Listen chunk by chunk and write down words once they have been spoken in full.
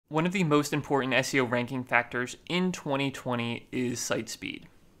One of the most important SEO ranking factors in 2020 is site speed.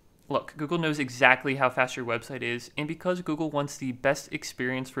 Look, Google knows exactly how fast your website is, and because Google wants the best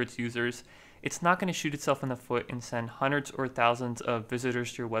experience for its users, it's not going to shoot itself in the foot and send hundreds or thousands of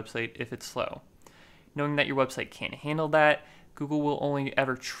visitors to your website if it's slow. Knowing that your website can't handle that, Google will only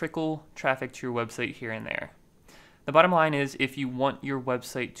ever trickle traffic to your website here and there. The bottom line is, if you want your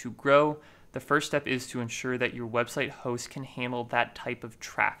website to grow, the first step is to ensure that your website host can handle that type of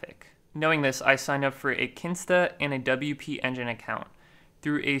traffic. Knowing this, I signed up for a Kinsta and a wpengine account.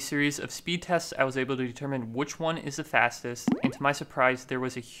 Through a series of speed tests, I was able to determine which one is the fastest, and to my surprise, there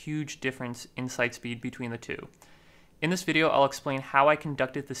was a huge difference in site speed between the two. In this video, I'll explain how I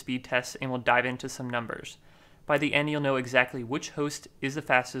conducted the speed tests and we'll dive into some numbers. By the end, you'll know exactly which host is the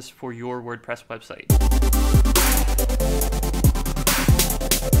fastest for your WordPress website.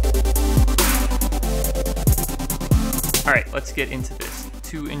 Alright, let's get into this.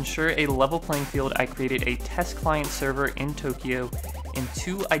 To ensure a level playing field, I created a test client server in Tokyo and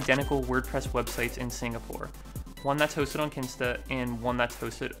two identical WordPress websites in Singapore, one that's hosted on Kinsta and one that's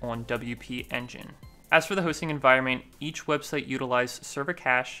hosted on wpengine. As for the hosting environment, each website utilized Server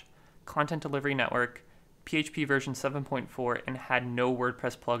Cache, Content Delivery Network, PHP version 7.4, and had no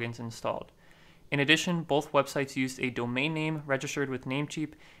WordPress plugins installed. In addition, both websites used a domain name registered with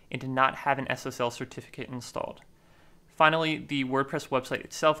Namecheap and did not have an SSL certificate installed. Finally, the WordPress website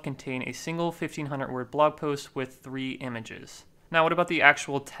itself contained a single 1,500-word blog post with 3 images. Now, what about the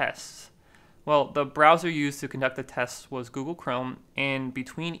actual tests? Well, the browser used to conduct the tests was Google Chrome, and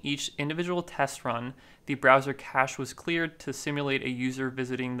between each individual test run, the browser cache was cleared to simulate a user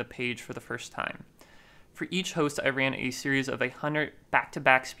visiting the page for the first time. For each host, I ran a series of 100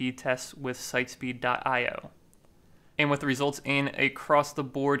 back-to-back speed tests with sitespeed.io. And with the results in, across the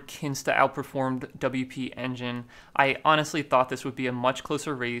board, Kinsta outperformed wpengine. I honestly thought this would be a much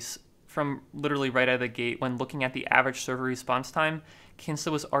closer race. From literally right out of the gate, when looking at the average server response time,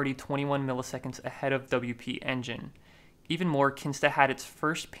 Kinsta was already 21 milliseconds ahead of wpengine. Even more, Kinsta had its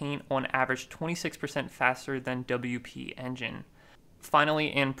first paint on average 26% faster than wpengine.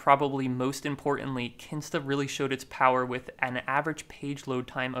 Finally, and probably most importantly, Kinsta really showed its power with an average page load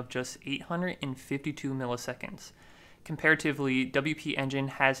time of just 852 milliseconds. Comparatively, wpengine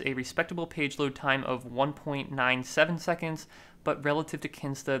has a respectable page load time of 1.97 seconds, but relative to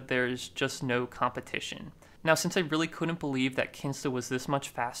Kinsta, there's just no competition. Now, since I really couldn't believe that Kinsta was this much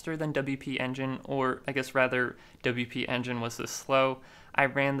faster than wpengine, or I guess rather wpengine was this slow, I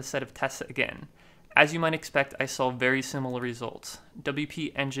ran the set of tests again. As you might expect, I saw very similar results.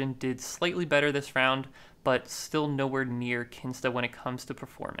 wpengine did slightly better this round, but still nowhere near Kinsta when it comes to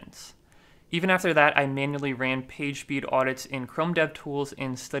performance. Even after that, I manually ran page speed audits in Chrome DevTools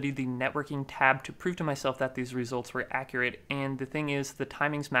and studied the networking tab to prove to myself that these results were accurate, and the thing is, the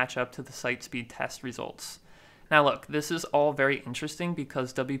timings match up to the site speed test results. Now look, this is all very interesting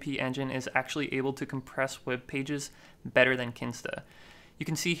because wpengine is actually able to compress web pages better than Kinsta. You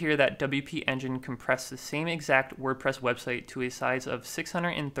can see here that wpengine compressed the same exact WordPress website to a size of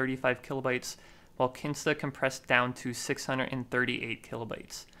 635 kilobytes, while Kinsta compressed down to 638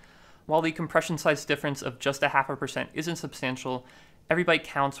 kilobytes. While the compression size difference of just 0.5% isn't substantial, every byte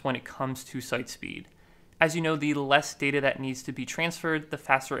counts when it comes to site speed. As you know, the less data that needs to be transferred, the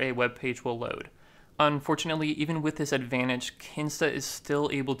faster a web page will load. Unfortunately, even with this advantage, Kinsta is still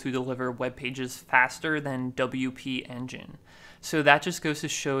able to deliver web pages faster than wpengine. So that just goes to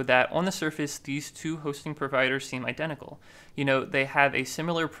show that on the surface, these two hosting providers seem identical. You know, they have a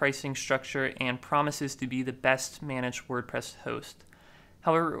similar pricing structure and promises to be the best managed WordPress host.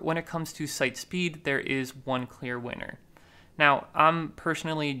 However, when it comes to site speed, there is one clear winner. Now, I'm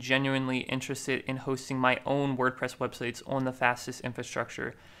personally genuinely interested in hosting my own WordPress websites on the fastest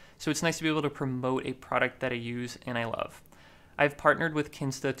infrastructure, so it's nice to be able to promote a product that I use and I love. I've partnered with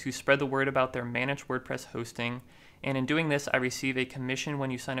Kinsta to spread the word about their managed WordPress hosting, and in doing this, I receive a commission when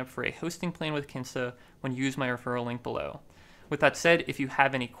you sign up for a hosting plan with Kinsta when you use my referral link below. With that said, if you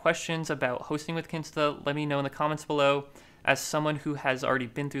have any questions about hosting with Kinsta, let me know in the comments below. As someone who has already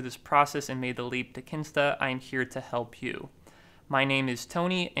been through this process and made the leap to Kinsta, I am here to help you. My name is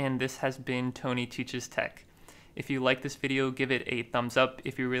Tony, and this has been Tony Teaches Tech. If you like this video, give it a thumbs up.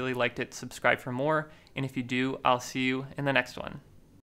 If you really liked it, subscribe for more. And if you do, I'll see you in the next one.